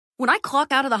When I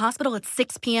clock out of the hospital at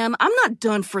 6 p.m., I'm not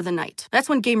done for the night. That's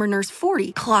when Gamer Nurse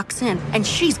 40 clocks in, and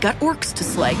she's got orcs to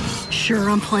slay. Sure,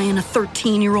 I'm playing a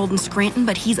 13-year-old in Scranton,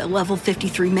 but he's a level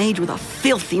 53 mage with a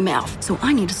filthy mouth, so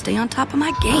I need to stay on top of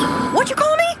my game. What'd you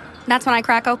call me? That's when I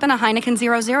crack open a Heineken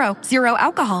 0.0. Zero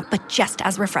alcohol, but just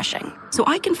as refreshing. So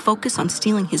I can focus on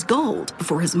stealing his gold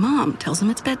before his mom tells him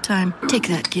it's bedtime. Take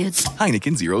that, kids.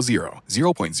 Heineken 0.0.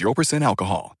 0.0%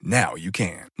 alcohol. Now you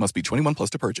can. Must be 21 plus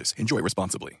to purchase. Enjoy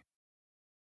responsibly.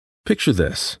 Picture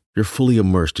this. You're fully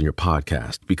immersed in your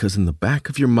podcast because in the back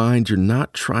of your mind, you're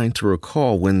not trying to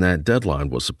recall when that deadline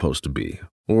was supposed to be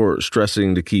or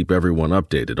stressing to keep everyone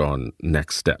updated on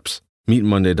next steps. Meet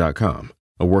Monday.com,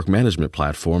 a work management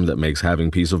platform that makes having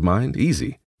peace of mind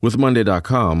easy. With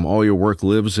Monday.com, all your work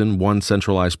lives in one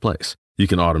centralized place. You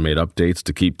can automate updates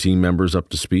to keep team members up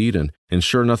to speed and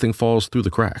ensure nothing falls through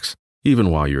the cracks, even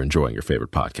while you're enjoying your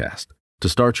favorite podcast. To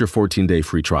start your 14-day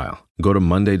free trial, go to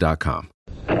Monday.com.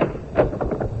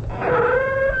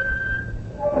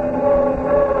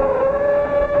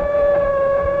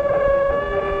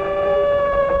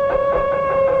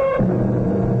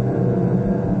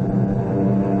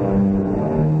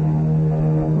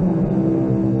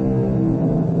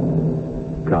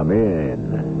 Come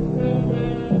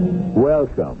in.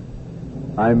 Welcome.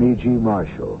 I'm E.G.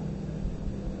 Marshall.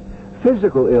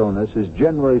 Physical illness is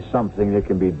generally something that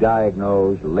can be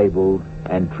diagnosed, labeled,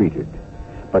 and treated.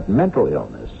 But mental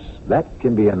illness, that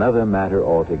can be another matter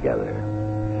altogether.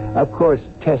 Of course,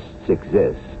 tests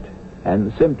exist,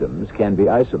 and symptoms can be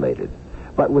isolated.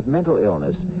 But with mental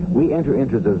illness, we enter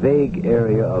into the vague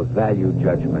area of value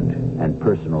judgment and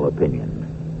personal opinion.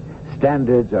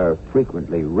 Standards are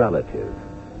frequently relative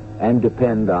and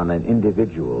depend on an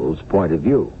individual's point of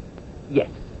view.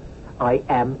 Yes, I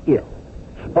am ill.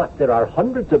 But there are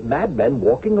hundreds of madmen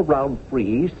walking around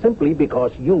free simply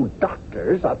because you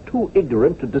doctors are too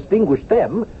ignorant to distinguish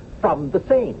them from the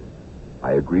sane.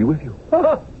 I agree with you.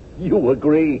 You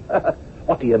agree?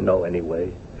 What do you know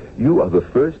anyway? You are the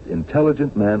first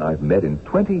intelligent man I've met in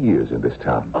 20 years in this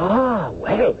town. Ah,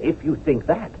 well, if you think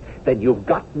that, then you've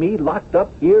got me locked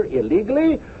up here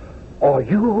illegally, or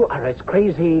you are as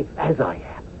crazy as I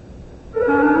am.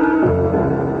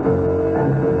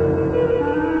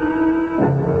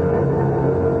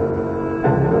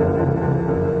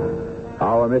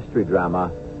 Our mystery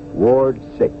drama, Ward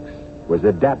 6, was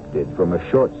adapted from a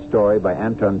short story by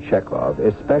Anton Chekhov,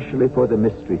 especially for the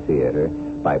Mystery Theater,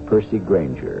 by Percy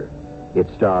Granger. It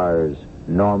stars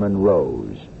Norman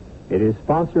Rose. It is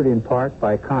sponsored in part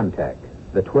by Contact,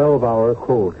 the 12-hour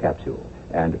cold capsule,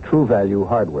 and True Value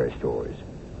hardware stores.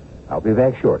 I'll be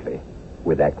back shortly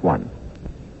with Act 1.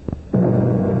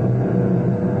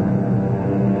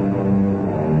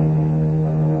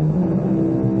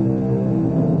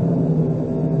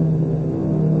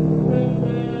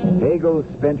 Hegel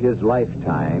spent his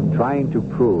lifetime trying to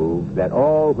prove that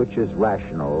all which is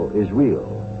rational is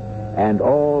real, and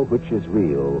all which is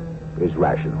real is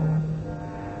rational.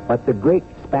 But the great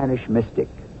Spanish mystic,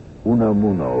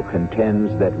 Unamuno,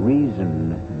 contends that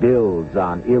reason builds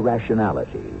on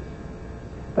irrationalities.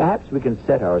 Perhaps we can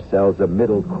set ourselves a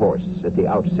middle course at the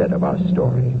outset of our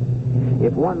story.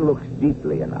 If one looks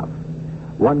deeply enough,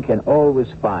 one can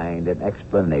always find an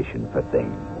explanation for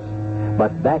things.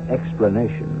 But that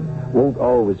explanation won't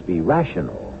always be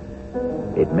rational.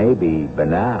 It may be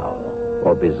banal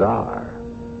or bizarre,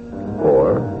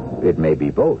 or it may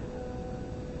be both.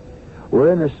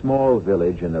 We're in a small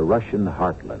village in the Russian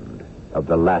heartland of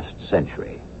the last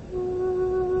century.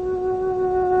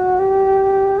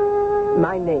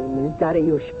 My name is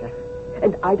Dariushka,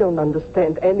 and I don't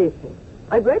understand anything.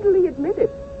 I readily admit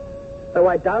it, though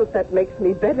I doubt that makes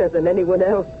me better than anyone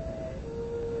else.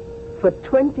 For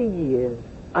 20 years,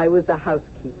 I was a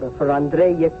housekeeper for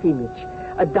Andrei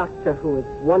Yefimych, a doctor who was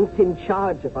once in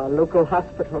charge of our local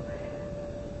hospital.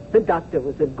 The doctor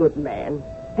was a good man,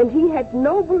 and he had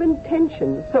noble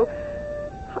intentions, so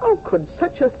how could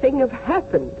such a thing have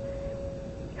happened?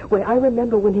 Well, I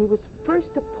remember when he was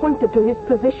first appointed to his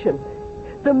position,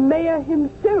 the mayor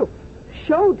himself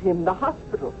showed him the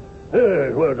hospital.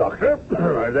 Well, Doctor,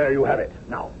 there you have it.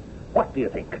 Now, what do you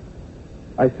think?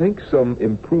 I think some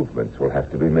improvements will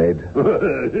have to be made.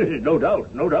 No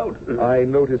doubt, no doubt. I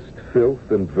noticed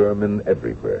filth and vermin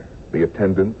everywhere. The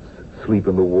attendants sleep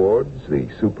in the wards. The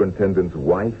superintendent's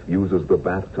wife uses the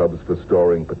bathtubs for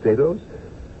storing potatoes.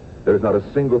 There is not a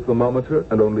single thermometer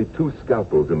and only 2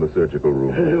 scalpels in the surgical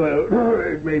room. Well,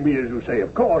 it may be as you say,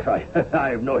 of course. I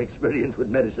have no experience with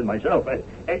medicine myself.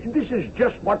 This is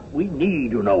just what we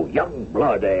need, you know. Young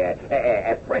blood,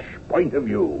 a fresh point of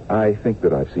view. I think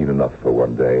that I've seen enough for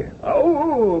one day.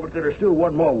 Oh, but there is still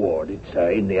one more ward. It's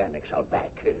in the annex out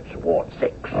back. It's Ward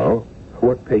 6. Oh?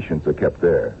 What patients are kept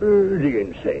there? The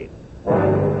insane.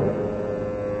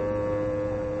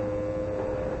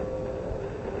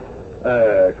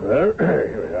 Well,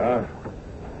 here we are.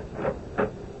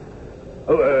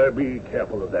 Oh, be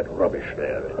careful of that rubbish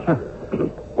there.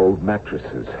 Old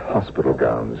mattresses, hospital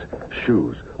gowns,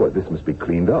 shoes. Well, this must be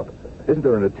cleaned up. Isn't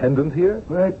there an attendant here?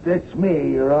 That's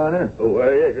me, Your Honor. Oh,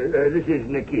 yes, this is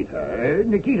Nikita.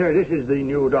 Nikita, this is the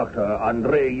new doctor,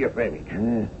 Andrei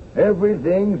Yefimich.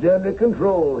 Everything's under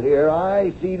control here.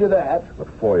 I see to that. The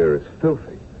foyer is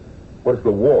filthy. What's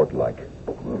the ward like?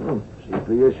 See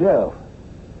for yourself.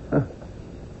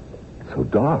 It's so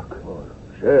dark. Well,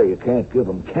 sure, you can't give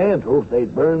them candles.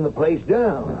 They'd burn the place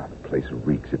down. The place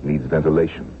reeks. It needs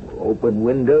ventilation. Open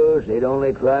windows, they'd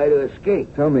only try to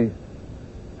escape. Tell me,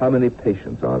 how many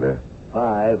patients are there?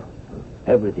 5.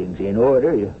 Everything's in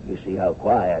order. You see how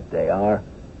quiet they are.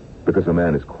 Because a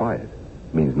man is quiet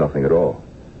means nothing at all.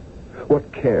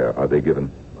 What care are they given?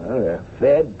 Well, they're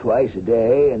fed twice a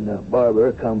day, and the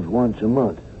barber comes once a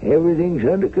month. Everything's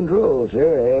under control,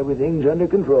 sir. Everything's under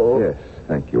control. Yes,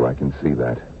 thank you. I can see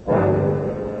that.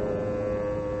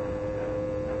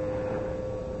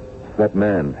 That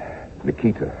man,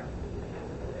 Nikita,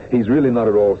 he's really not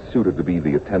at all suited to be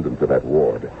the attendant for that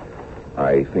ward.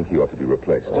 I think he ought to be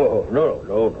replaced. Oh, no.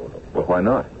 Well, why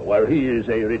not? Well, he is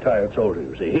a retired soldier,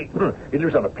 you see. He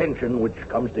lives on a pension which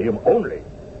comes to him only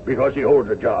because he holds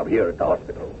a job here at the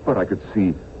hospital. But I could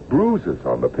see bruises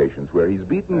on the patients where he's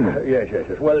beaten.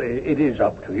 Yes. Well, it is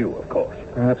up to you, of course.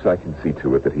 Perhaps I can see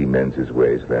to it that he mends his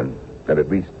ways then, and at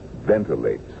least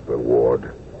ventilates the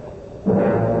ward.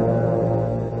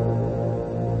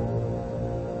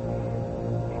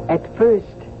 At first,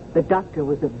 the doctor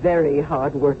was a very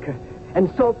hard worker and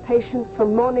saw patients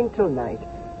from morning till night.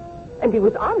 And he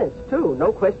was honest, too,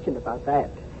 no question about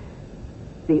that.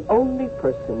 The only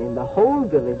person in the whole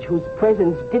village whose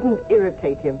presence didn't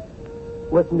irritate him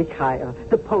was Mikhail,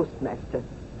 the postmaster.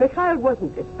 Mikhail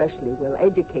wasn't especially well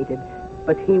educated,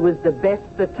 but he was the best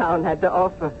the town had to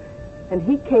offer. And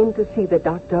he came to see the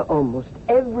doctor almost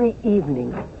every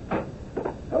evening.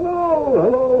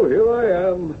 Hello, here I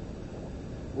am.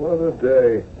 What a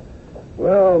day.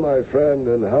 Well, my friend,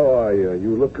 and how are you?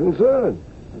 You look concerned.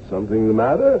 Is something the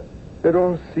matter? It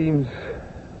all seems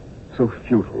so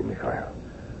futile, Mikhail.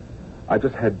 I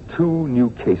just had 2 new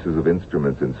cases of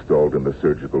instruments installed in the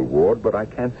surgical ward, but I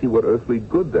can't see what earthly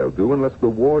good they'll do unless the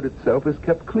ward itself is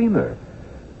kept cleaner.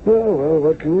 Well,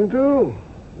 what can you do?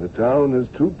 The town is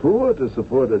too poor to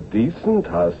support a decent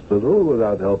hospital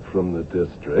without help from the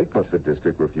district. But the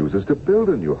district refuses to build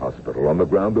a new hospital on the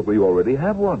ground that we already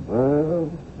have one. Well,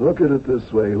 look at it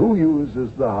this way. Who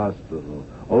uses the hospital?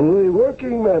 Only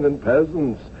working men and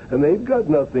peasants, and they've got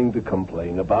nothing to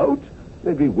complain about.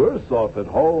 They'd be worse off at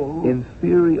home. In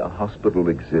theory, a hospital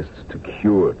exists to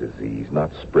cure disease,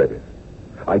 not spread it.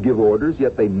 I give orders,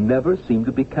 yet they never seem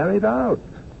to be carried out.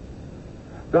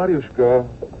 Daryushka.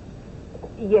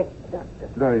 Yes, doctor.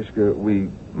 Daryushka, we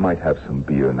might have some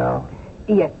beer now.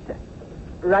 Yes, sir.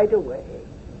 Right away.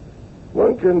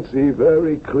 One can see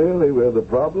very clearly where the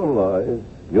problem lies.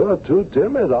 You're too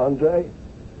timid, Andre.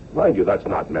 Mind you, that's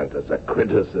not meant as a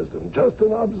criticism, just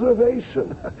an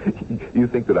observation. You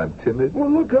think that I'm timid?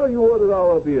 Well, look how you ordered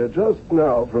our beer just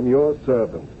now from your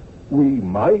servant. We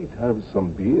might have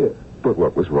some beer. But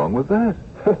what was wrong with that?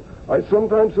 I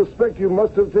sometimes suspect you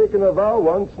must have taken a vow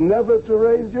once never to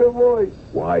raise your voice.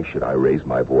 Why should I raise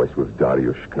my voice with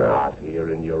Daryushka? Not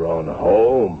here in your own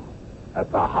home. At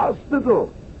the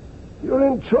hospital. You're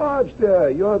in charge there.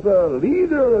 You're the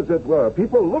leader, as it were.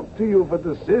 People look to you for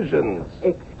decisions.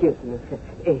 Excuse me,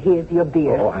 sir. Here's your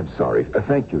beer. Oh, I'm sorry.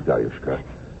 Thank you, Daryushka.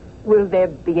 Will there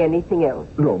be anything else?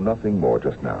 No, nothing more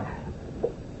just now.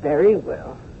 Very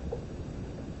well.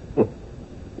 Well,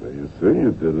 you see,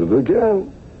 you did it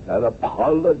again. That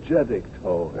apologetic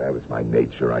tone. That was my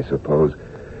nature, I suppose.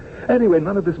 Anyway,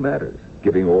 none of this matters.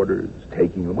 Giving orders,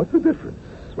 taking them, what's the difference?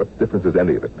 What difference does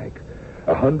any of it make?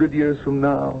 100 years from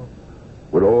now,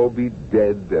 we'll all be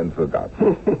dead and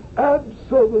forgotten.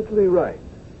 Absolutely right.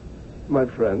 My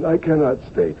friend, I cannot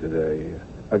stay today.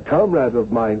 A comrade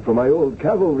of mine from my old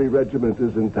cavalry regiment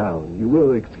is in town. You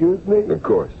will excuse me? Of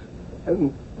course.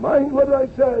 And mind what I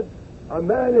said. A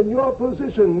man in your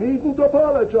position needn't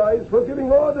apologize for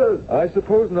giving orders. I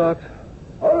suppose not.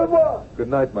 Au revoir. Good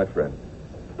night, my friend.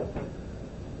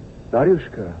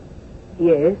 Daryushka.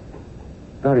 Yes?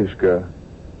 Darishka,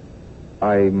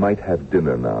 I might have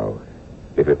dinner now,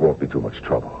 if it won't be too much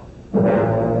trouble.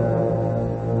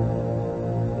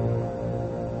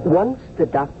 Once the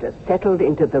doctor settled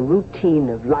into the routine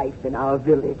of life in our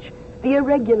village, the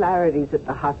irregularities at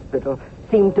the hospital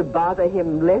seemed to bother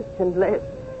him less and less.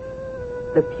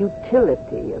 The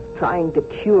futility of trying to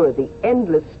cure the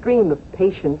endless stream of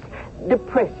patients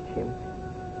depressed him.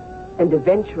 And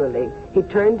eventually, he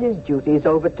turned his duties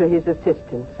over to his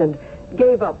assistants and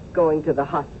gave up going to the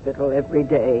hospital every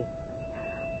day.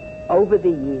 Over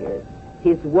the years,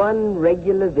 his one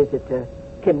regular visitor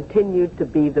continued to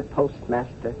be the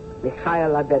postmaster,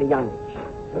 Mikhail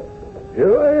Averyanich.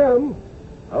 Here I am.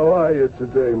 How are you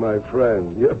today, my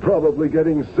friend? You're probably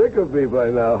getting sick of me by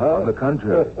now, huh? On the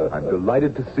contrary, I'm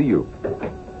delighted to see you.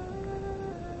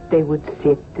 They would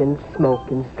sit and smoke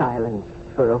in silence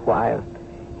for a while.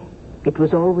 It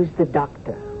was always the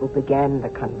doctor who began the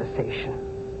conversation.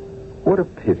 What a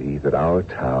pity that our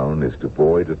town is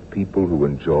devoid of people who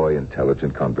enjoy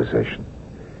intelligent conversation.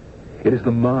 It is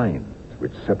the mind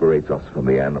which separates us from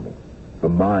the animal. The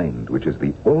mind which is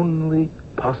the only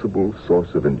possible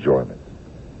source of enjoyment.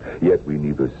 Yet we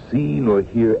neither see nor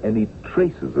hear any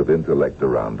traces of intellect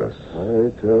around us.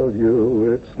 I tell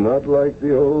you, it's not like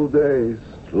the old days.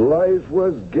 Life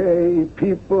was gay,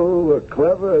 people were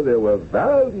clever, there were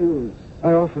values.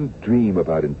 I often dream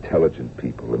about intelligent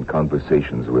people and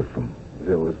conversations with them.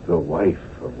 There was the wife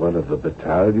of one of the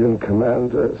battalion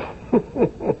commanders.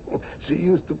 She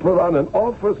used to put on an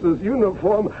officer's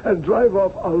uniform and drive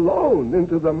off alone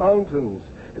into the mountains.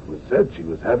 It was said she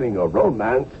was having a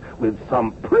romance with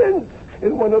some prince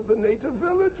in one of the native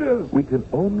villages. We can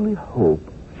only hope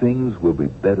things will be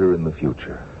better in the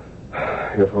future.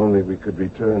 If only we could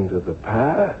return to the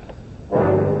past.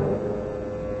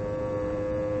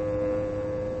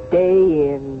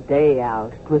 Day in, day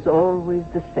out, it was always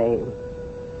the same.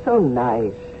 So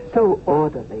nice, so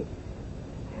orderly.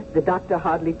 The doctor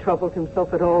hardly troubled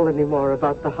himself at all anymore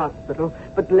about the hospital,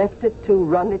 but left it to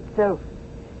run itself.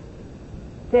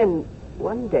 Then,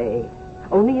 one day,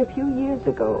 only a few years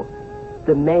ago,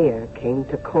 the mayor came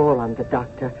to call on the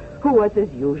doctor, who was,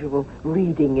 as usual,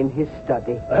 reading in his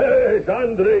study. It's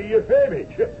Andrei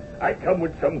Yefimich. I come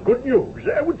with some good news,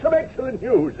 with some excellent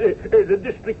news. The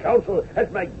district council has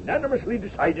magnanimously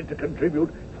decided to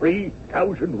contribute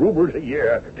 3,000 rubles a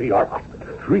year to your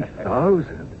hospital.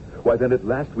 3,000? Why, then at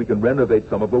last we can renovate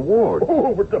some of the wards.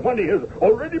 Oh, but the money has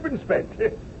already been spent.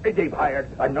 They've hired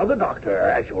another doctor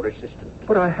as your assistant.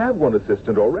 But I have one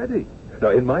assistant already. Now,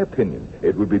 in my opinion,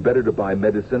 it would be better to buy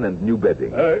medicine and new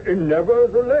bedding.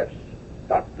 Nevertheless,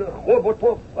 Dr.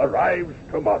 Khobotov arrives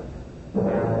tomorrow.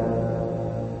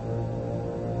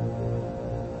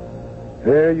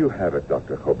 There you have it,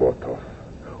 Dr. Khobotov.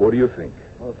 What do you think?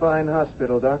 A fine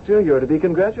hospital, Doctor. You're to be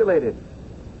congratulated.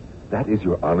 That is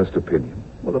your honest opinion?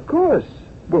 Well, of course.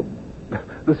 Well,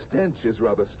 the stench is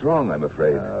rather strong, I'm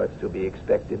afraid. Oh, it's to be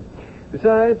expected.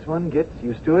 Besides, one gets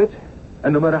used to it.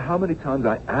 And no matter how many times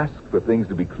I ask for things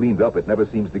to be cleaned up, it never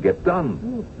seems to get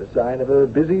done. The sign of a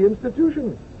busy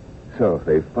institution. So,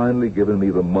 they've finally given me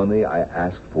the money I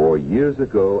asked for years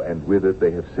ago, and with it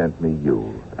they have sent me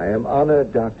you. I am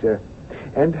honored, Doctor,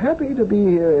 and happy to be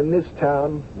here in this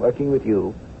town working with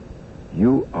you.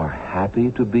 You are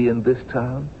happy to be in this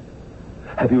town?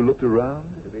 Have you looked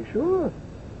around? To be sure.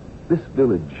 This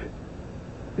village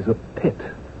is a pit.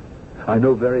 I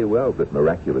know very well that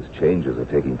miraculous changes are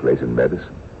taking place in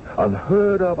medicine.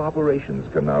 Unheard of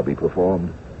operations can now be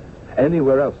performed.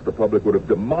 Anywhere else, the public would have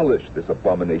demolished this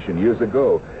abomination years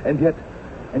ago. And yet,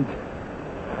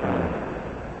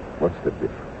 what's the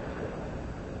difference?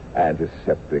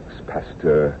 Antiseptics,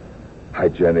 pasteur,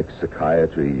 hygienic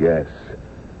psychiatry, yes.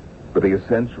 But the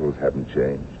essentials haven't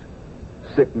changed.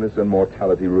 Sickness and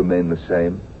mortality remain the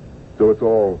same. So it's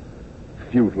all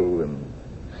futile and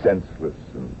senseless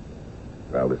and,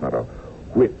 well, there's not a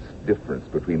whit's difference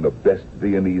between the best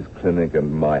Viennese clinic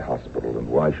and my hospital, and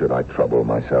why should I trouble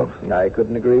myself? I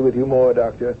couldn't agree with you more,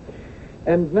 Doctor.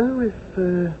 And now, if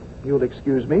you'll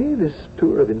excuse me, this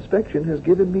tour of inspection has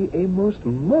given me a most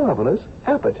marvelous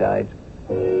appetite.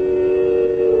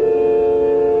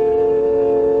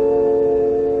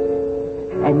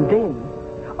 And then,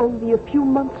 only a few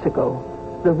months ago,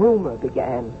 the rumor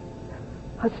began.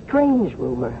 A strange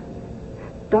rumor.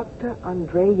 Dr.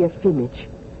 Andrei Yefimich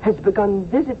has begun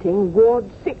visiting Ward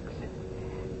 6.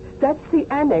 That's the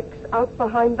annex out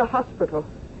behind the hospital.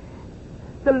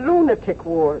 The lunatic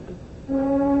ward.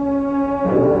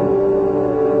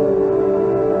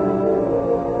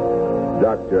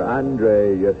 Dr.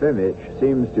 Andrei Yefimich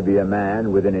seems to be a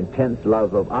man with an intense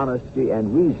love of honesty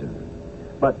and reason.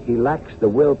 But he lacks the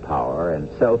willpower and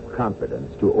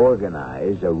self-confidence to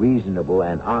organize a reasonable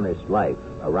and honest life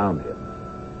around him.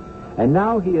 And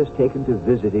now he is taken to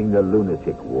visiting the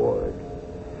lunatic ward.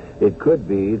 It could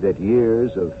be that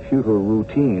years of futile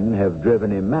routine have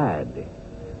driven him mad.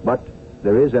 But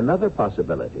there is another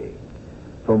possibility.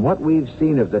 From what we've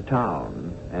seen of the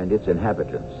town and its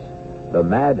inhabitants, the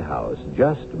madhouse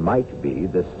just might be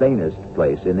the sanest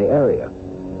place in the area.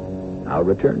 I'll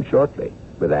return shortly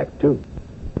with Act Two.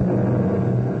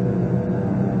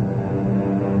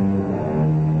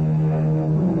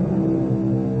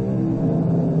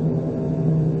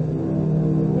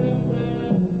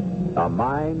 A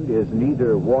mind is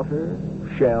neither water,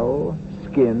 shell,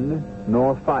 skin,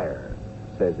 nor fire,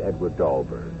 says Edward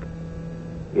Dahlberg.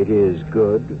 It is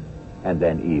good and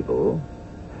then evil,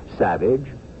 savage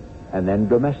and then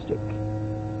domestic.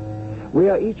 We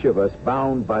are each of us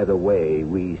bound by the way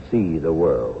we see the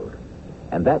world,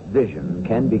 and that vision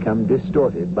can become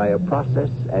distorted by a process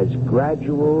as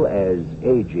gradual as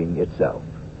aging itself.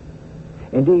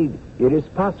 Indeed, it is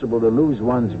possible to lose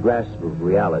one's grasp of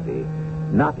reality,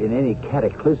 not in any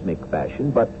cataclysmic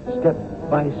fashion, but step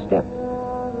by step,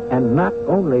 and not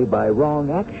only by wrong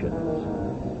actions,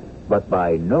 but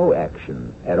by no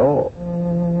action at all.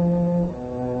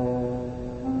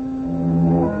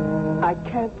 I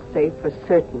can't say for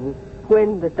certain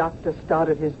when the doctor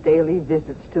started his daily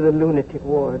visits to the lunatic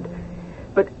ward,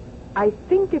 but I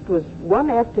think it was one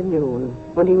afternoon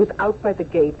when he was out by the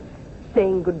gate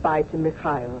saying goodbye to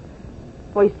Mikhail.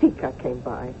 Moisika came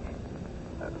by.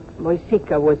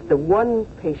 Moisika was the one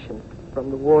patient from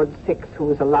the Ward 6 who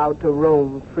was allowed to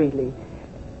roam freely.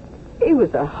 He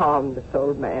was a harmless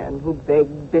old man who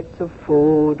begged bits of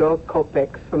food or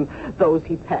kopecks from those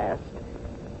he passed.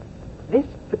 This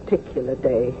particular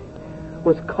day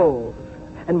was cold,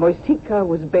 and Moisika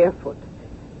was barefoot.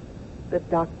 The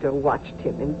doctor watched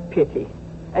him in pity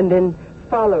and then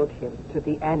followed him to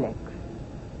the annex.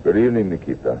 Good evening,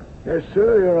 Nikita. Yes,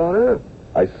 sir, Your Honor.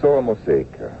 I saw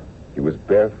Moseika. He was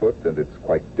barefoot, and it's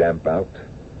quite damp out.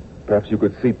 Perhaps you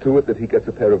could see to it that he gets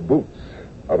a pair of boots.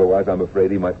 Otherwise, I'm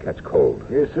afraid he might catch cold.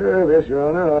 Yes, sir. Yes, Your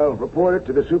Honor. I'll report it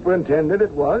to the superintendent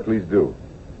at once. Please do.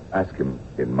 Ask him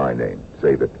in my name.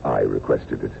 Say that I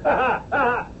requested it.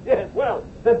 Yes, well,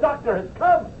 the doctor has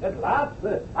come at last.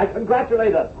 I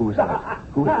congratulate him. Who's that?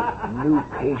 Who's new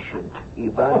patient,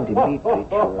 Ivan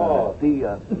Dmitritch,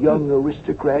 the young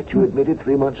aristocrat you admitted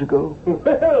 3 months ago?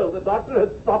 Well, the doctor has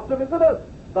stopped to visit us.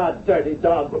 That dirty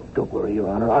dog. Don't worry, Your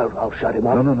Honor. I'll shut him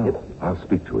up. No. I'll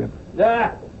speak to him.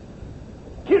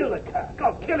 Kill the cat.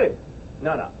 Oh, kill him.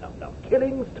 No.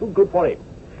 Killing's too good for him.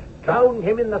 Drown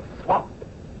him in the swamp.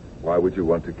 Why would you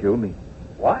want to kill me?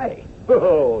 Why?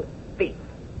 Oh, thief.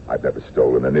 I've never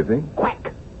stolen anything.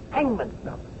 Quack. Hangman.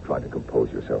 Now, try to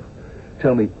compose yourself.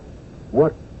 Tell me,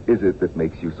 what is it that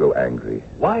makes you so angry?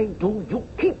 Why do you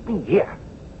keep me here?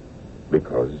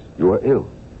 Because you are ill.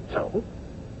 So?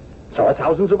 So are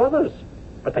thousands of others.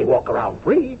 But they walk around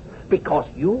free because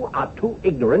you are too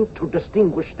ignorant to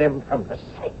distinguish them from the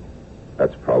sane.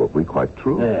 That's probably quite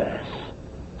true. Yes.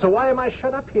 So why am I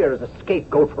shut up here as a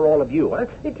scapegoat for all of you? Huh?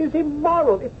 It is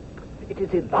immoral. It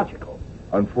is illogical.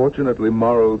 Unfortunately,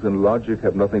 morals and logic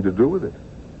have nothing to do with it.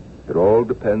 It all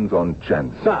depends on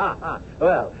chance.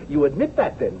 Well, you admit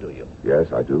that then, do you?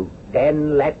 Yes, I do.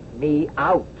 Then let me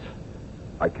out.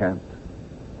 I can't.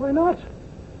 Why not?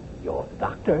 You're the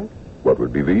doctor. What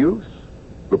would be the use?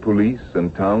 The police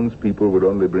and townspeople would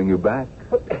only bring you back.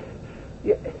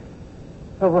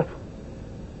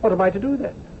 What am I to do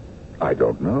then? I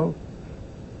don't know.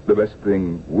 The best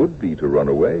thing would be to run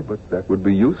away, but that would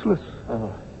be useless.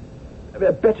 Oh.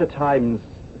 Better times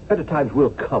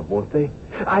will come, won't they?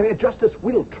 Justice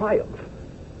will triumph.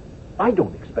 I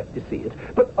don't expect to see it,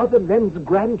 but other men's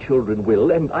grandchildren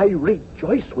will, and I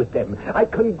rejoice with them. I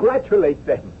congratulate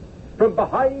them. From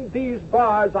behind these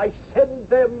bars, I send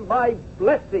them my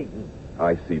blessing.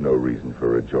 I see no reason for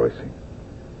rejoicing.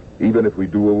 Even if we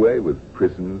do away with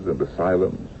prisons and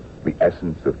asylums, the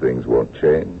essence of things won't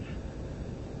change.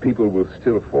 People will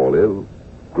still fall ill,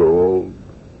 grow old,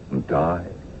 and die.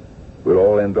 We'll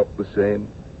all end up the same,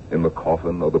 in the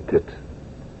coffin or the pit.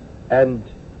 And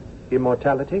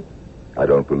immortality? I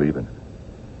don't believe in it.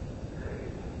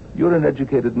 You're an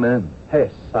educated man.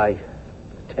 Yes, I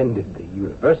attended the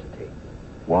university.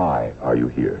 Why are you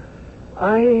here?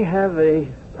 I have a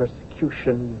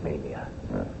persecution mania.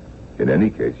 In any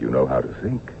case, you know how to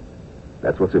think.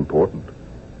 That's what's important.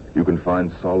 You can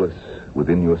find solace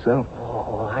within yourself.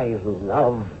 Oh, I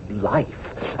love life.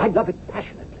 I love it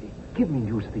passionately. Give me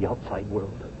news of the outside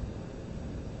world.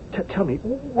 Tell me,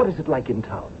 what is it like in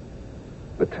town?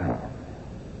 The town.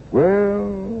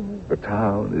 Well, the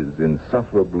town is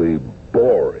insufferably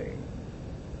boring.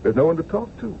 There's no one to talk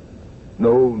to.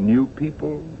 No new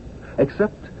people,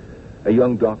 except a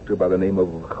young doctor by the name of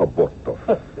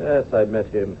Khabotov. Yes, I met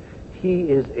him. He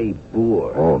is a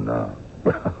boor. Oh, no.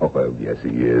 Well, yes, he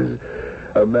is.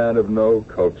 A man of no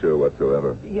culture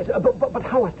whatsoever. Yes, but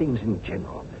how are things in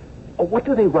general? What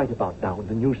do they write about now in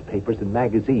the newspapers and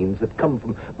magazines that come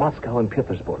from Moscow and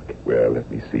Petersburg? Well,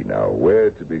 let me see now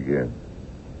where to begin.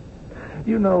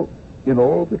 You know, in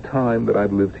all the time that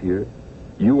I've lived here,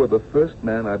 you are the first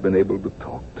man I've been able to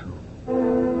talk to.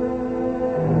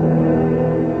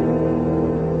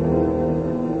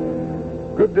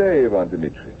 Good day, Ivan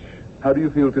Dmitritch. How do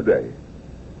you feel today?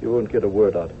 You won't get a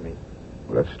word out of me.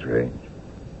 Well, that's strange.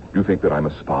 You think that I'm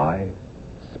a spy?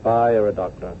 Spy or a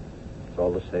doctor. It's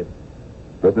all the same.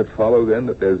 Doesn't it follow, then,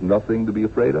 that there's nothing to be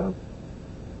afraid of?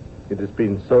 It has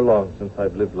been so long since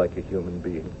I've lived like a human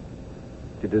being.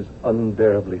 It is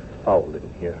unbearably foul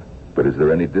in here. But is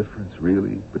there any difference,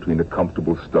 really, between a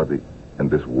comfortable study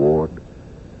and this ward?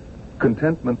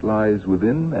 Contentment lies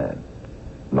within man,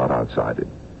 not outside it.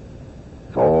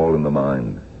 It's all in the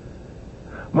mind.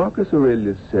 Marcus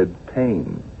Aurelius said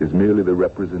pain is merely the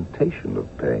representation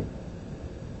of pain.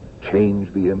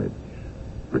 Change the image,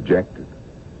 reject it,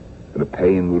 and the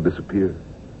pain will disappear.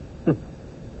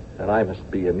 And I must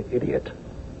be an idiot.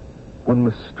 One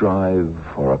must strive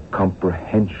for a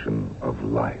comprehension of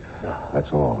life.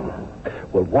 That's all.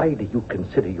 Well, why do you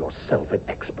consider yourself an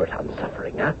expert on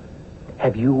suffering, huh?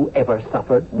 Have you ever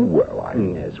suffered? Well,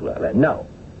 As well, no.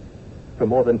 For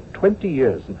more than 20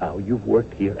 years now, you've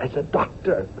worked here as a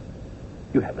doctor.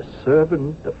 You have a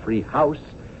servant, a free house,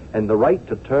 and the right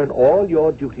to turn all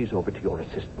your duties over to your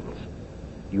assistants.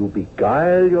 You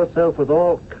beguile yourself with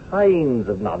all kinds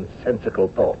of nonsensical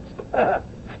thoughts.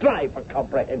 Strive for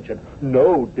comprehension.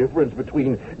 No difference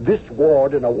between this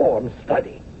ward and a warm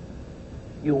study.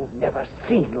 You've never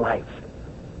seen life.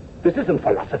 This isn't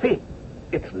philosophy.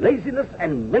 It's laziness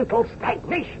and mental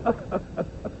stagnation.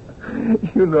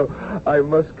 You know, I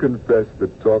must confess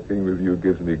that talking with you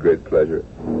gives me great pleasure.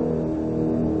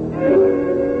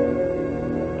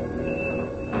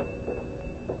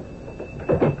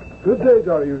 Good day,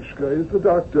 Daryushka. Is the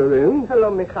doctor in?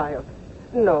 Hello, Mikhail.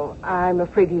 No, I'm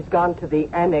afraid he's gone to the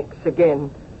annex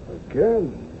again.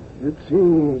 Again? It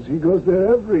seems he goes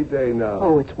there every day now.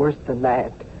 Oh, it's worse than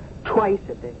that. Twice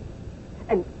a day.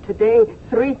 And today,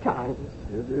 3 times.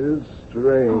 It is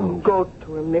strange. Oh, go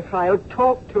to him, Mikhail.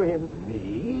 Talk to him.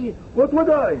 Me? What would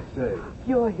I say?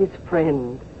 You're his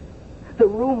friend. The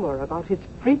rumor about his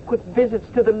frequent visits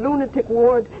to the lunatic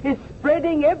ward is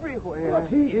spreading everywhere. But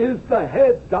he is the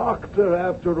head doctor,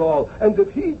 after all. And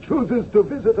if he chooses to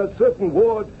visit a certain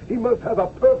ward, he must have a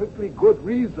perfectly good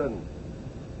reason.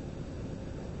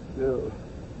 Still,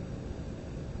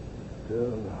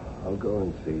 I'll go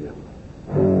and see him.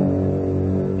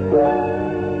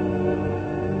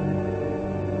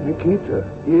 Nikita.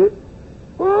 Yes?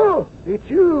 Oh, it's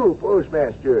you,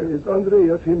 postmaster. Is Andrei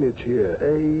Yefimych here?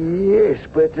 Yes,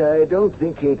 but I don't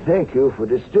think he'd thank you for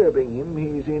disturbing him.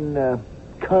 He's in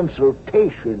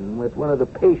consultation with one of the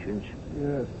patients.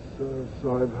 Yes,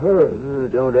 so I've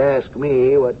heard. Don't ask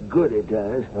me what good it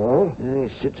does. Oh? He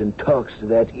sits and talks to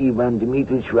that Ivan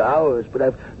Dmitritch for hours, but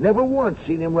I've never once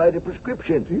seen him write a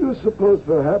prescription. Do you suppose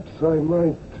perhaps I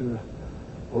might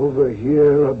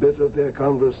overhear a bit of their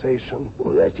conversation?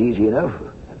 Well, that's easy enough.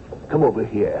 Come over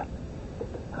here.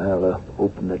 I'll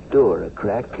open the door a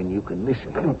crack and you can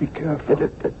listen. Oh, be careful.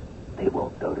 They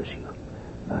won't notice you.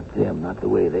 Not them, not the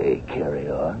way they carry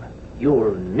on.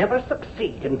 You'll never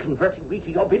succeed in converting me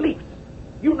to your beliefs.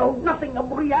 You know nothing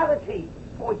of reality,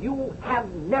 for you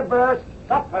have never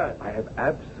suffered. I have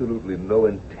absolutely no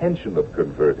intention of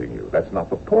converting you. That's not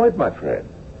the point, my friend.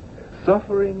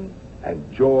 Suffering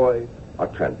and joy are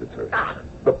transitory.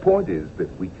 The point is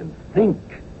that we can think.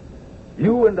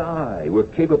 You and I were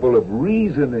capable of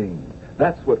reasoning.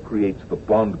 That's what creates the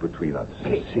bond between us.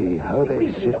 See how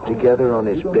they sit together on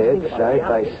his bed, side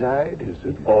by side? Is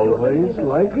it always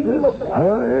like this?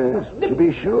 Oh, yes, to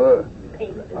be sure.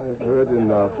 I've heard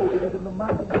enough.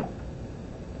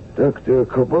 Dr.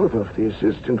 Kobotov, the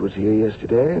assistant, was here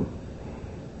yesterday.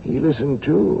 He listened,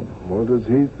 too. What does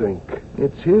he think?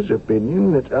 It's his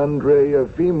opinion that Andrei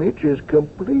Yefimych has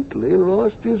completely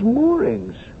lost his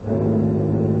moorings.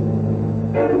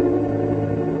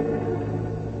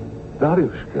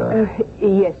 Daryushka.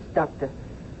 Yes, Doctor.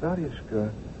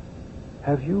 Daryushka,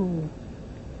 have you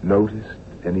noticed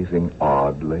anything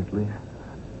odd lately?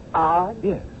 Odd?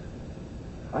 Yes.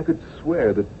 I could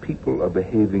swear that people are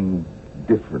behaving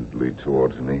differently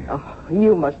towards me. Oh,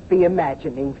 you must be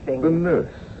imagining things. The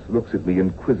nurse looks at me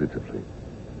inquisitively.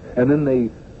 And then they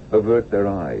avert their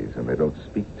eyes and they don't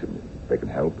speak to me. They can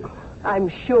help it. I'm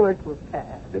sure it will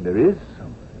pass. Then there is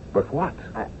some. But what?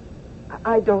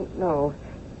 I don't know.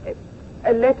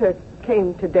 A letter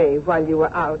came today while you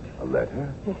were out. A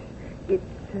letter?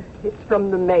 It's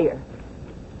from the mayor.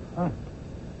 Oh.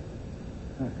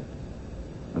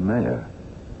 The mayor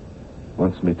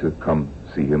wants me to come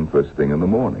see him first thing in the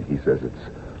morning. He says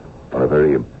it's on a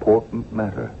very important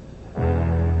matter.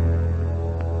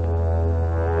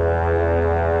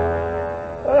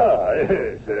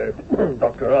 Yes,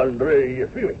 Dr. Andrei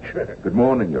Yefimich. Good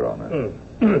morning, Your Honor.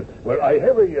 Well, I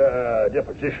have a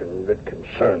deposition that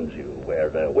concerns you.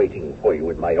 We're waiting for you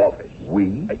in my office.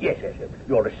 We? Yes.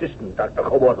 Your assistant, Dr.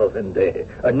 Khobotov, and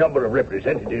a number of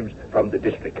representatives from the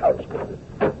district council.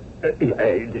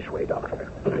 This way,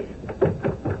 Doctor.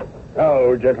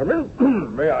 Now, gentlemen,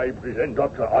 may I present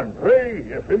Dr. Andrei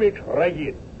Yefimich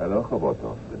Ragin. Hello,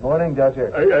 Khobotov. Good morning,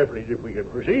 Doctor. Please, if we can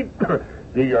proceed.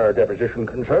 The deposition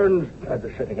concerns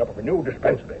the setting up of a new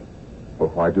dispensary. Well,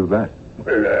 why do that?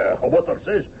 Well, Khobotov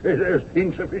says there's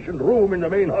insufficient room in the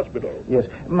main hospital. Yes,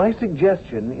 my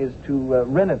suggestion is to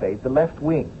renovate the left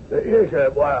wing.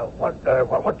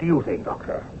 What do you think,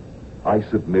 Doctor? I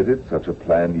submitted such a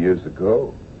plan years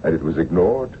ago, and it was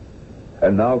ignored.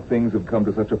 And now things have come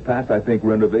to such a pass, I think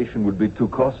renovation would be too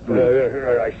costly.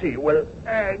 I see. Well,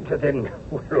 then,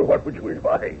 what would you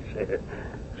advise?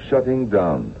 Shutting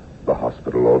down the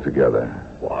hospital altogether.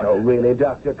 What? No, really,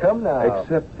 Doctor, come now.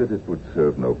 Except that it would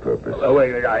serve no purpose.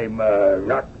 Wait, I'm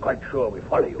not quite sure we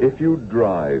follow you. If you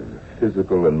drive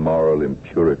physical and moral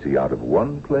impurity out of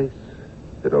one place,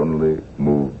 it only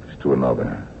moves to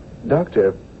another.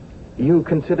 Doctor, you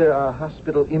consider our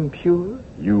hospital impure?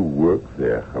 You work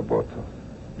there, Khobotov.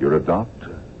 You're a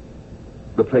doctor.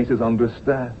 The place is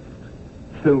understaffed,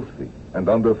 filthy, and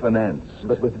underfinanced.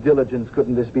 But with diligence,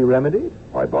 couldn't this be remedied?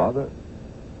 Why bother?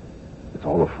 It's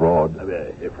all a fraud.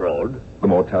 A fraud? The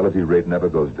mortality rate never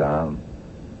goes down.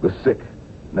 The sick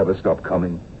never stop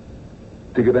coming.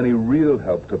 To give any real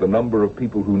help to the number of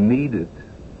people who need it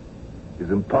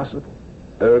is impossible.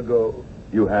 Ergo,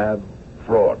 you have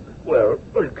fraud. Well,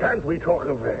 can't we talk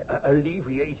of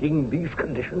alleviating these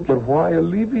conditions? But why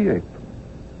alleviate them?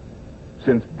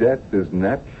 Since death is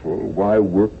natural, why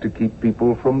work to keep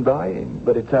people from dying?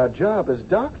 But it's our job as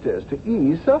doctors to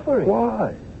ease suffering.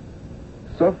 Why?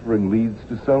 Suffering leads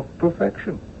to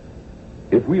self-perfection.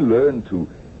 If we learn to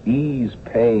ease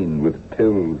pain with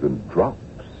pills and drops,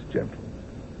 gentlemen,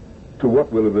 to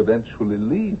what will it eventually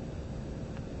lead?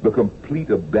 The complete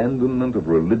abandonment of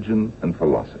religion and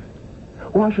philosophy.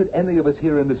 Why should any of us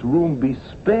here in this room be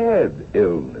spared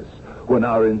illness when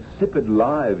our insipid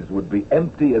lives would be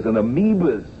empty as an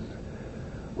amoeba's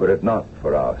were it not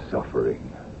for our suffering?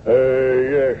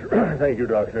 Yes. Thank you,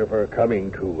 Doctor, for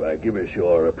coming to give us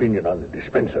your opinion on the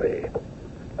dispensary.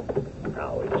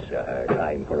 Now it's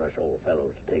time for us old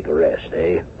fellows to take a rest,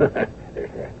 eh?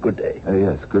 Good day.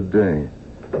 Yes, good day.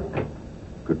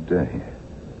 Good day.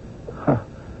 Huh.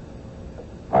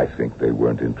 I think they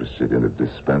weren't interested in a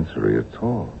dispensary at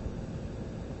all.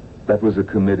 That was a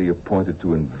committee appointed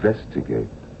to investigate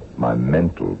my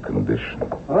mental condition.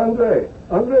 Andrei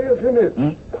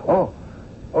Yefimich. Oh,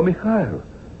 Mikhail.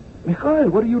 Mikhail,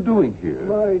 what are you doing here?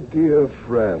 My dear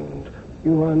friend,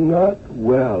 you are not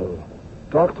well.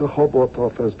 Dr.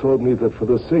 Khobotov has told me that for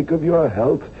the sake of your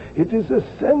health, it is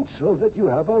essential that you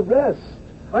have a rest.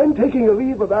 I'm taking a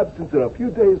leave of absence in a few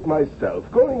days myself,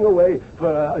 going away for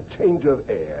a change of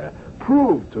air.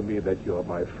 Prove to me that you're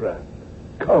my friend.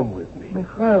 Come with me.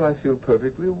 Mikhail, I feel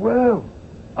perfectly well.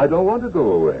 I don't want to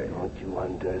go away. Don't you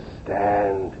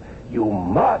understand? You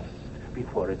must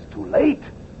before it's too late.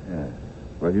 Yes.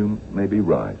 Well, you may be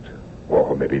right.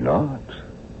 Or maybe not.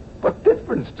 What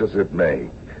difference does it make?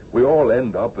 We all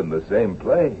end up in the same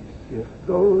place. If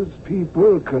those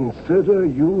people consider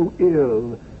you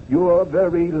ill, your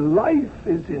very life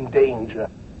is in danger.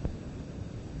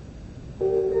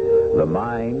 The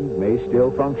mind may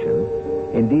still function.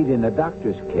 Indeed, in a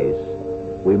doctor's case,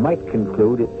 we might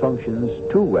conclude it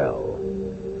functions too well.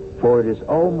 For it is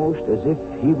almost as if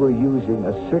he were using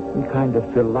a certain kind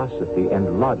of philosophy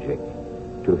and logic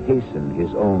to hasten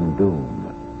his own doom.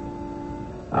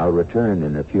 I'll return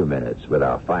in a few minutes with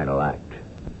our final act.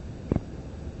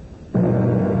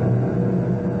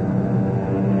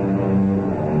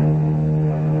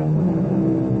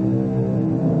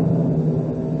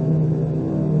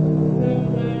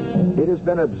 It has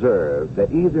been observed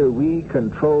that either we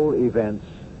control events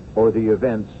or the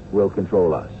events will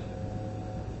control us.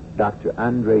 Dr.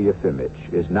 Andrei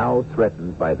Yefimich is now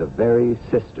threatened by the very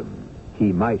system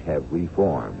he might have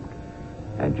reformed.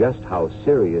 And just how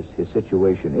serious his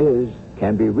situation is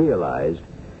can be realized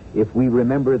if we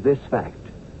remember this fact.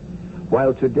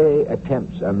 While today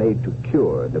attempts are made to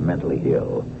cure the mentally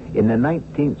ill, in the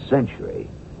 19th century,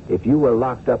 if you were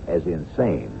locked up as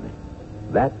insane,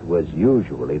 that was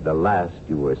usually the last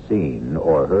you were seen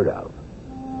or heard of.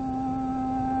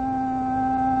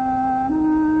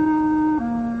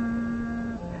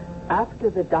 After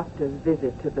the doctor's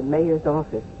visit to the mayor's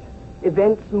office,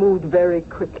 events moved very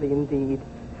quickly indeed.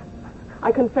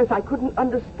 I confess I couldn't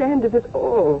understand it at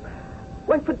all.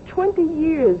 Why, for 20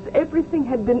 years, everything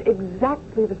had been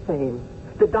exactly the same.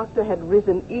 The doctor had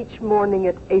risen each morning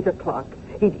at 8 o'clock.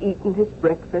 He'd eaten his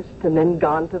breakfast and then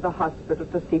gone to the hospital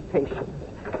to see patients.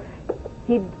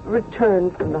 He'd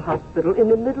return from the hospital in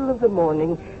the middle of the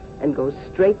morning and go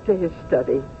straight to his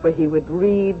study, where he would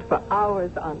read for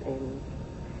hours on end.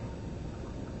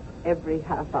 Every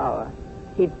half hour,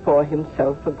 he'd pour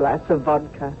himself a glass of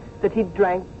vodka that he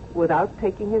drank without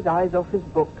taking his eyes off his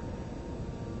book.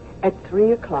 At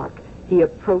 3 o'clock, he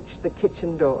approached the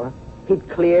kitchen door. He'd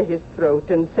clear his throat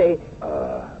and say,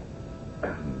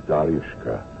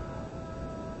 Daryushka,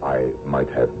 I might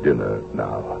have dinner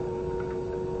now.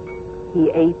 He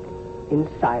ate in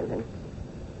silence,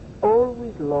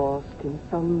 always lost in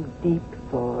some deep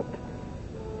thought.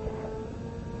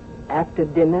 After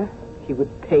dinner, he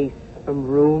would pace from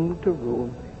room to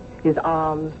room, his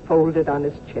arms folded on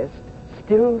his chest,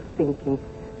 still thinking,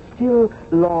 still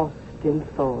lost in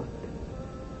thought.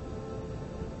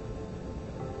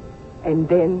 And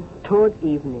then, toward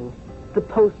evening, the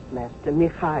postmaster,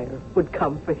 Mikhail, would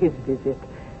come for his visit.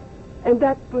 And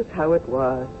that was how it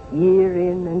was, year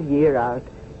in and year out.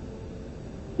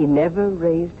 He never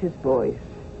raised his voice.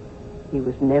 He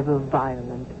was never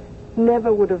violent,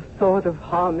 never would have thought of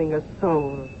harming a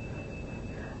soul.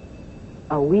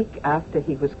 A week after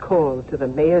he was called to the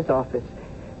mayor's office,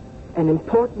 an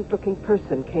important-looking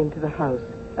person came to the house,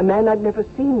 a man I'd never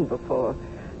seen before.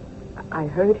 I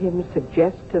heard him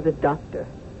suggest to the doctor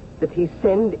that he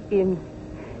send in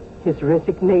his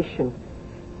resignation.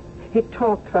 He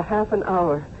talked for half an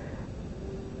hour.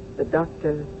 The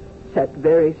doctor sat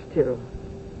very still.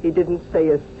 He didn't say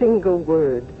a single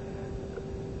word.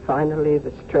 Finally,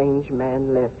 the strange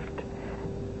man left.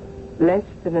 Less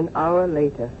than an hour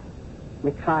later,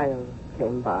 Mikhail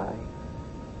came by.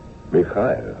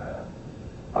 Mikhail,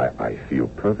 I feel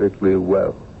perfectly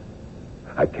well.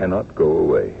 I cannot go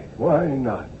away. Why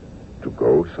not? To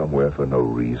go somewhere for no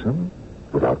reason?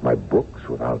 Without my books,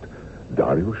 without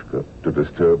Daryushka, to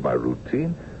disturb my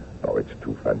routine? Oh, it's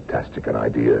too fantastic an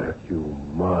idea. You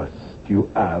must. You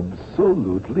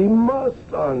absolutely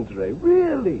must, Andre.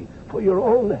 Really. For your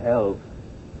own health.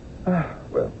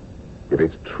 Well, if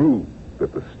it's true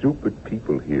that the stupid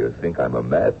people here think I'm a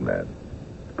madman,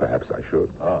 perhaps I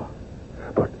should.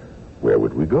 But where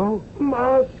would we go?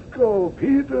 Moscow,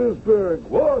 Petersburg,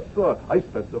 Warsaw. I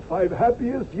spent the 5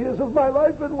 happiest years of my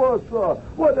life in Warsaw.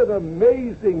 What an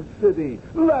amazing city.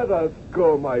 Let us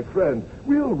go, my friend.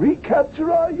 We'll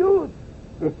recapture our youth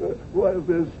while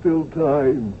there's still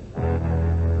time.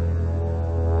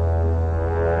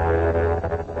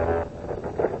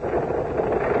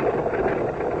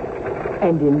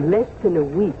 And in less than a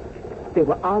week, they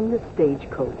were on the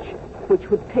stagecoach, which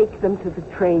would take them to the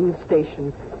train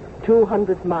station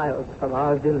 200 miles from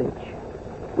our village.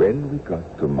 When we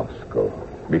got to Moscow,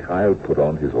 Mikhail put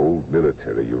on his old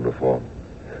military uniform.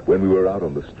 When we were out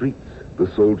on the streets, the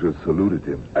soldiers saluted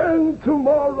him. And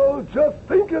tomorrow, just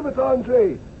think of it,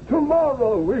 Andre.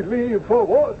 Tomorrow we leave for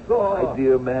Warsaw. My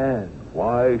dear man,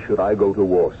 why should I go to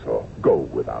Warsaw? Go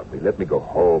without me. Let me go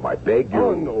home, I beg you.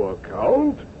 On no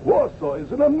account. Warsaw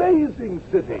is an amazing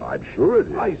city. I'm sure it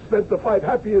is. I spent the 5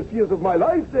 happiest years of my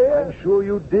life there. I'm sure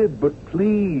you did, but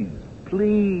please,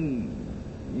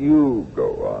 you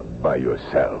go on by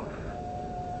yourself.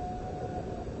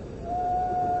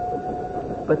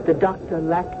 But the doctor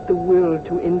lacked the will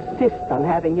to insist on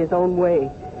having his own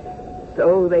way.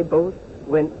 So they both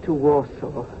went to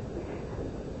Warsaw.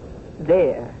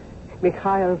 There,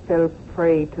 Mikhail fell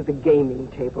prey to the gaming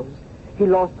tables. He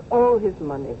lost all his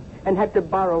money and had to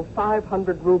borrow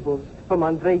 500 rubles from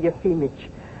Andrei Yefimych.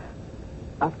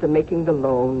 After making the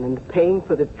loan and paying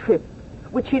for the trip,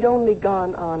 which he'd only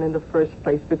gone on in the first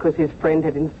place because his friend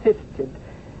had insisted,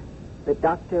 the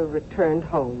doctor returned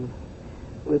home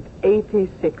with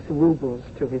 86 rubles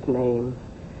to his name.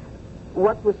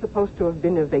 What was supposed to have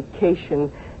been a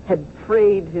vacation had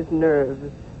frayed his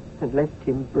nerves and left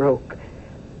him broke.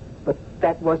 But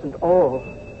that wasn't all.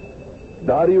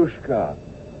 Daryushka,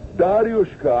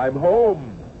 I'm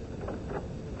home.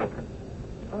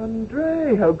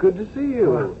 Andre, how good to see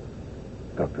you.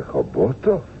 Dr.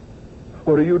 Khobotov,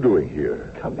 what are you doing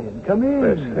here? Come in.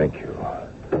 Yes, thank you.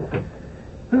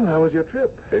 Well, how was your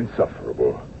trip?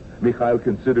 Insufferable. Mikhail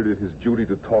considered it his duty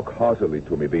to talk heartily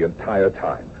to me the entire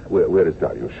time. Where is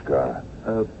Daryushka?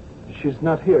 She's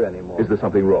not here anymore. Is there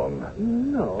something wrong?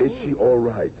 No. Is she all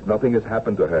right? Nothing has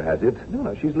happened to her, has it?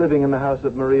 No, she's living in the house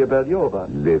of Maria Belyova.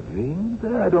 Living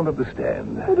there? I don't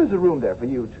understand. Well, there's a room there for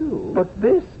you, too. But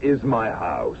this is my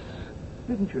house.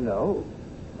 Didn't you know?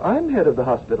 I'm head of the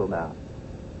hospital now.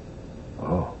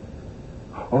 Oh,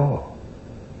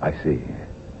 I see.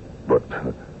 But,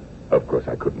 of course,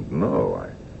 I couldn't know.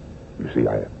 You see,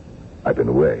 I've been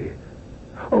away.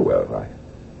 Oh, well,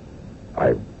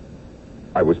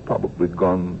 I was probably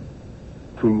gone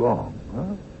too long.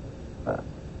 Huh?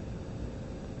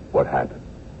 What happened?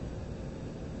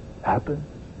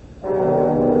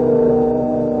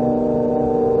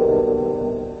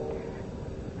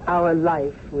 Our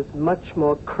life was much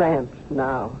more cramped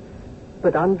now.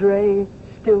 But Andre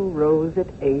still rose at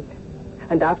 8,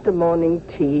 and after morning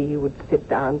tea he would sit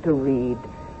down to read.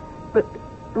 But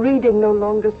reading no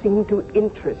longer seemed to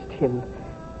interest him.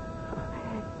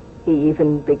 He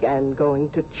even began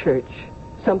going to church,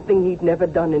 something he'd never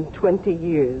done in 20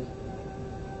 years.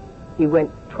 He went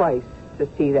twice to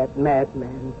see that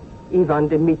madman, Ivan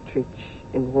Dmitrich,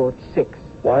 in Ward 6.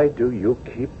 Why do you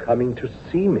keep coming to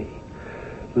see me?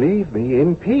 Leave me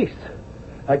in peace.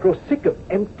 I grow sick of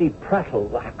empty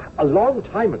prattle a long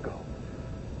time ago.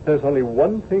 There's only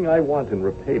one thing I want in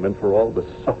repayment for all the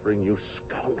suffering you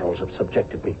scoundrels have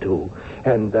subjected me to,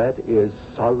 and that is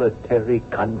solitary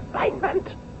confinement.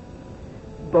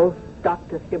 Both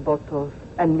Dr. Hibotov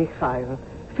and Mikhail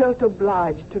felt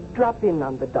obliged to drop in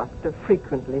on the doctor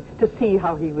frequently to see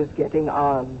how he was getting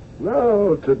on.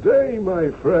 Now, today, my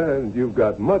friend, you've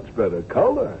got much better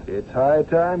color. It's high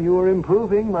time you were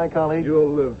improving, my colleague.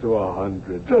 You'll live to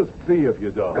 100. Just see if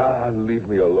you don't. God, leave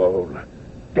me alone.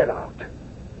 Get out.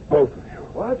 Both of you.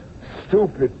 What?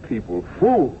 Stupid people.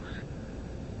 Fools.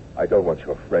 I don't want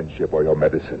your friendship or your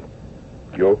medicine.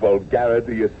 Your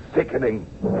vulgarity is sickening.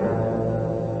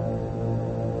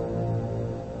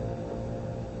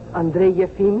 Andrei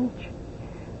Yefimовich,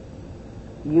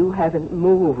 you haven't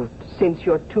moved since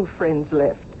your two friends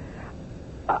left.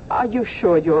 Are you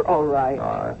sure you're all right?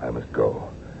 I must go.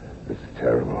 This is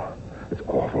terrible. It's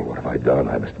awful. What have I done?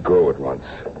 I must go at once.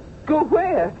 Go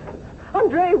where?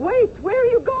 Andrei, wait. Where are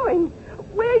you going?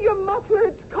 Wear your muffler.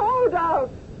 It's cold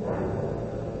out.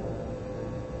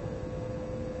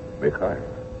 Mikhail,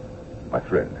 my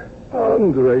friend.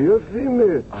 Andrei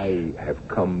Yefimовich. I have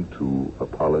come to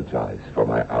apologize for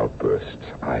my outburst.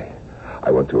 I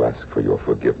want to ask for your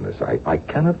forgiveness. I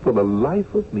cannot for the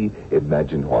life of me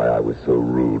imagine why I was so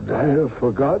rude. I have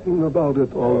forgotten about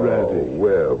it already. Oh,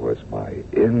 where was my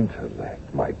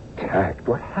intellect, my tact?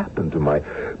 What happened to my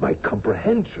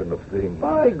comprehension of things?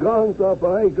 Bygones are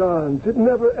bygones. It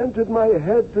never entered my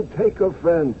head to take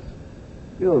offense.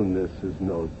 Illness is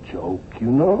no joke, you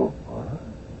know. What?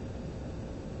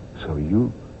 So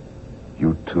you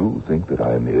too think that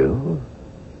I am ill?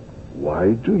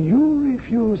 Why do you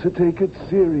refuse to take it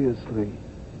seriously?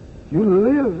 You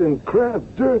live in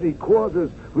cramped, dirty quarters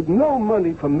with no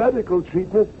money for medical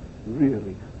treatment.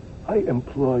 Really, I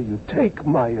implore you, take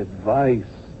my advice.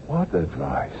 What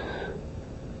advice?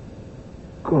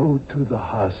 Go to the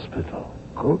hospital.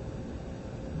 Go?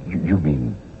 You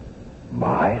mean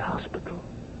my hospital?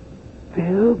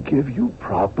 They'll give you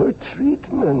proper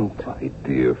treatment. My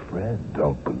dear friend,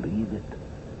 don't believe it.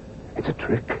 It's a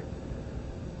trick.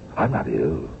 I'm not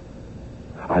ill.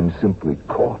 I'm simply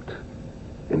caught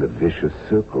in a vicious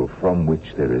circle from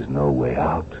which there is no way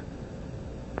out.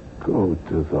 Go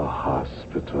to the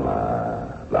hospital.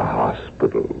 The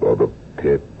hospital or the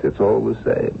pit, it's all the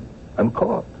same. I'm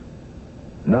caught.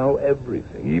 Now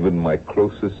everything, even my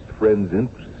closest friend's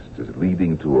interest, is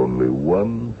leading to only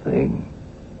one thing.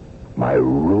 My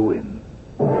ruin.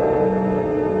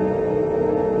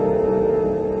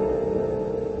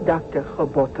 Dr.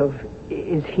 Khobotov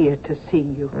is here to see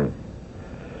you.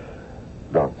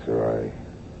 Doctor,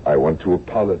 I want to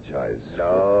apologize.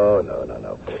 No.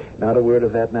 Not a word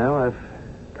of that now. I've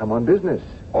come on business.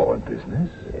 Oh, on business?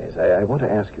 Yes, I want to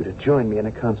ask you to join me in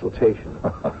a consultation.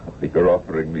 You're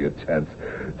offering me a chance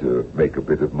to make a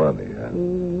bit of money, huh?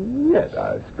 Yes.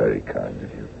 That's very kind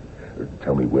of you.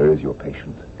 Tell me, where is your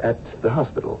patient? At the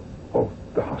hospital. Oh,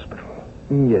 the hospital.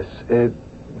 Yes.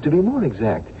 To be more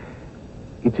exact,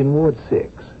 it's in Ward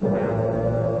 6.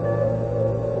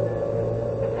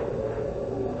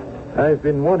 I've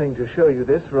been wanting to show you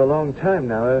this for a long time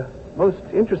now. A most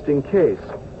interesting case.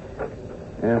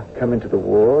 Now, come into the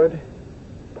ward.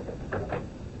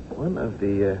 One of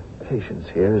the patients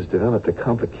here has developed a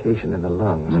complication in the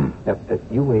lungs. Now,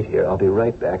 you wait here. I'll be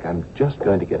right back. I'm just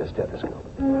going to get a stethoscope.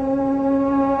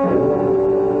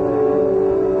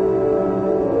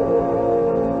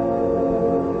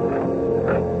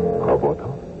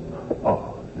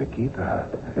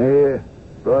 Nikita.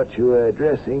 Brought you a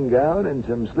dressing gown and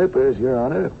some slippers, Your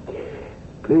Honor.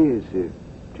 Please,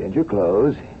 change your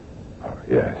clothes. Oh,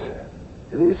 yes.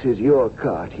 This is your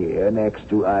cot here, next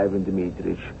to Ivan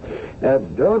Dmitritch. Now,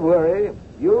 don't worry.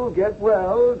 You'll get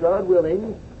well, God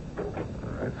willing.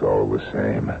 It's all the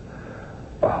same.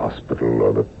 A hospital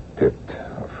or the pit,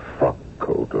 a frock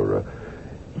coat or a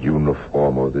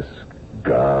uniform or this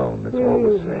gown. It's all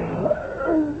the same.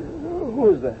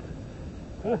 Who is that?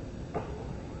 Huh?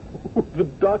 The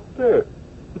doctor.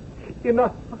 In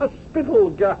a hospital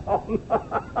gown.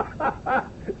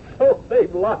 So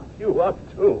they've locked you up,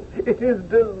 too. It is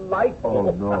delightful.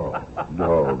 Oh, no.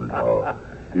 No.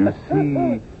 You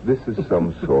see, this is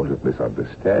some sort of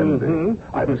misunderstanding.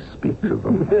 I must speak to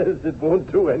them. Yes, it won't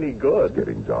do any good. It's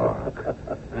getting dark.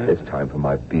 It's time for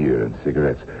my beer and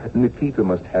cigarettes. Nikita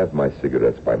must have my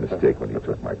cigarettes by mistake when he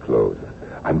took my clothes.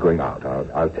 I'm going out.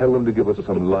 I'll tell them to give us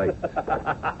some light.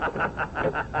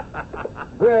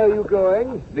 Where are you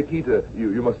going? Nikita,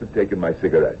 you must have taken my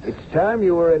cigarettes. It's time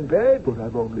you were in bed. But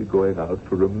I'm only going out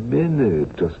for a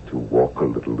minute, just to walk a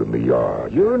little in the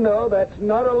yard. You know that's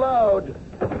not allowed.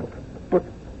 But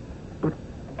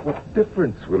what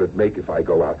difference will it make if I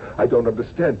go out? I don't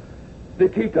understand.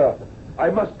 Nikita, I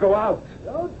must go out.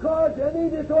 Don't cause any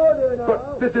disorder now.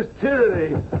 But this is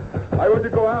tyranny. I want to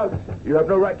go out. You have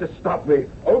no right to stop me.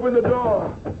 Open the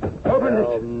door. Open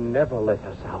They'll it. never let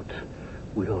us out.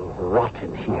 We'll rot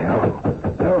in here.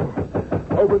 No.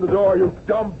 Open the door, you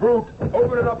dumb brute.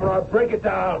 Open it up or I'll break it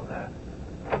down.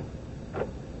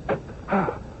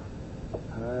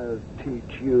 I'll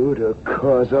teach you to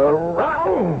cause a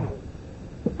row.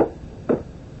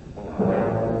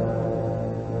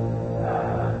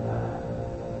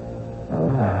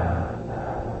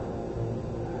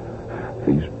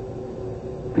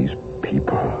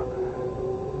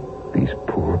 These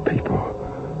poor people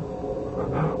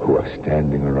who are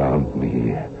standing around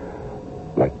me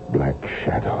like black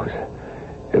shadows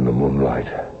in the moonlight,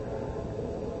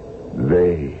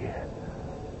 they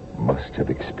must have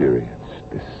experienced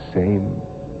the same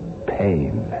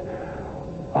pain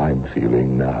I'm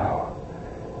feeling now,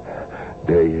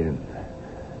 day in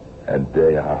and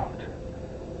day out.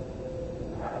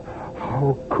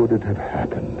 How could it have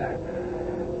happened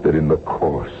that in the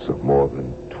course of more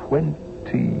than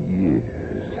 20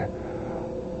 years,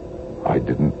 I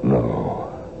didn't know?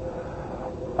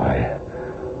 I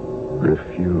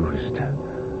refused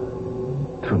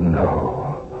to know.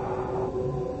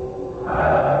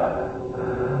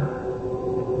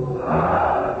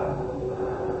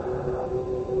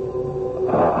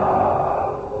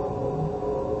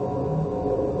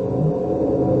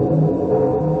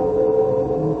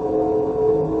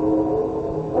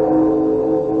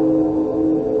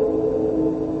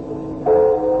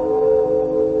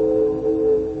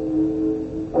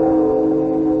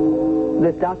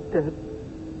 The doctor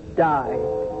died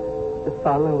the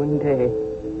following day.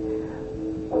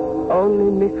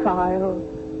 Only Mikhail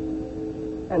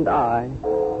and I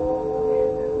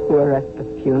were at the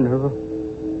funeral.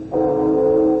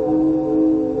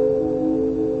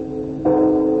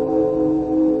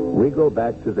 We go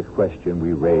back to the question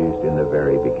we raised in the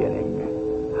very beginning.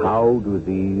 How do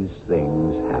these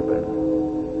things happen?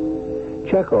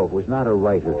 Chekhov was not a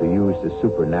writer to use the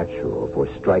supernatural for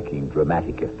striking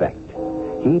dramatic effect.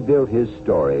 He built his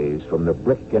stories from the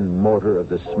brick and mortar of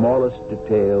the smallest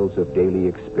details of daily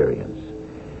experience.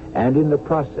 And in the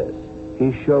process,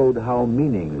 he showed how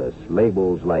meaningless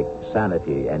labels like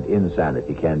sanity and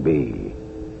insanity can be,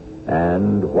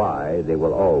 and why they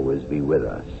will always be with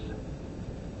us.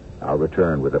 I'll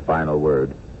return with a final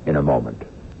word in a moment.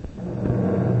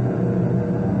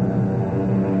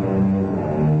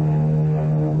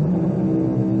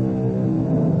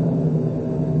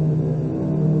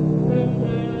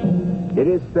 It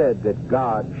is said that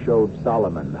God showed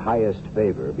Solomon highest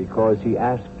favor because he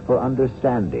asked for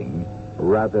understanding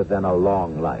rather than a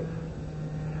long life.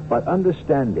 But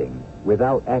understanding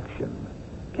without action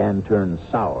can turn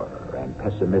sour and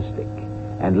pessimistic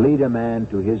and lead a man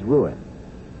to his ruin,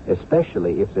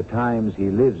 especially if the times he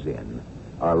lives in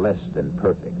are less than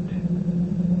perfect.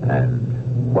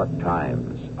 And what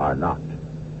times are not?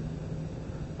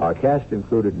 Our cast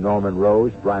included Norman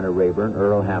Rose, Bryna Rayburn,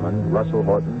 Earl Hammond, Russell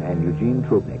Horton, and Eugene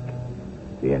Trubnik.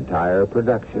 The entire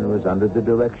production was under the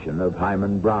direction of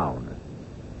Hyman Brown.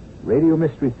 Radio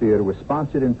Mystery Theater was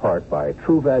sponsored in part by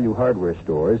True Value Hardware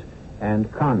Stores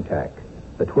and Contact,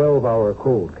 the 12-hour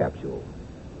cold capsule.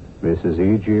 This is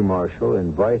E.G. Marshall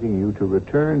inviting you to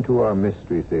return to our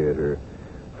Mystery Theater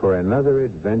for another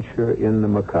adventure in the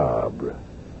macabre.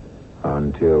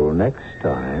 Until next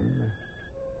time,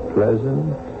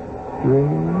 pleasant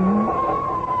dreams.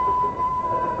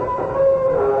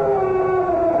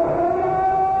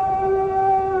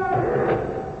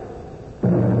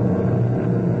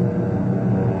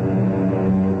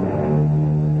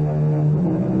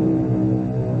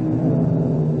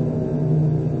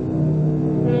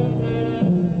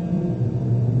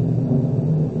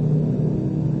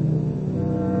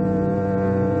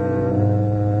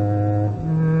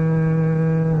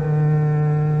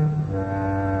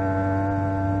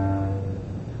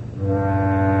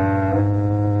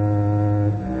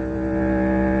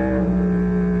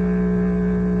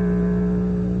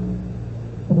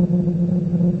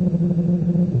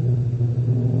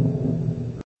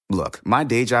 My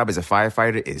day job as a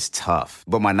firefighter is tough,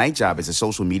 but my night job as a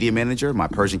social media manager, my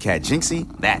Persian cat Jinxie,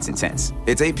 that's intense.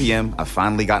 It's 8 p.m., I've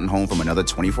finally gotten home from another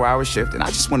 24-hour shift, and I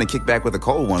just want to kick back with a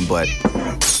cold one, but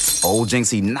old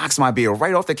Jinxie knocks my beer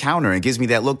right off the counter and gives me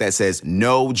that look that says,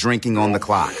 no drinking on the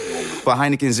clock. But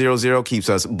Heineken 0.0 keeps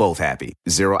us both happy.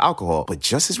 Zero alcohol, but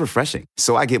just as refreshing.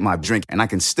 So I get my drink, and I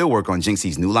can still work on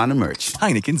Jinxie's new line of merch.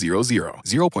 Heineken 0.0,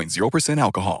 0.0%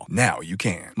 alcohol. Now you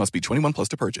can. Must be 21 plus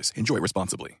to purchase. Enjoy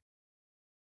responsibly.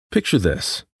 Picture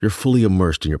this. You're fully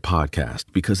immersed in your podcast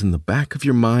because in the back of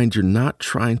your mind, you're not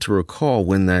trying to recall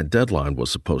when that deadline was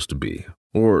supposed to be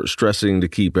or stressing to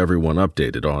keep everyone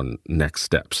updated on next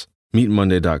steps. Meet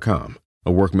Monday.com,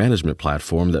 a work management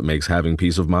platform that makes having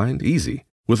peace of mind easy.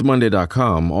 With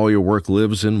Monday.com, all your work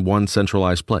lives in one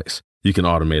centralized place. You can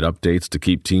automate updates to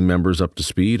keep team members up to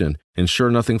speed and ensure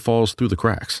nothing falls through the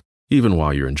cracks, even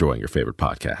while you're enjoying your favorite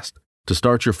podcast. To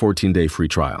start your 14-day free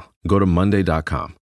trial, go to Monday.com.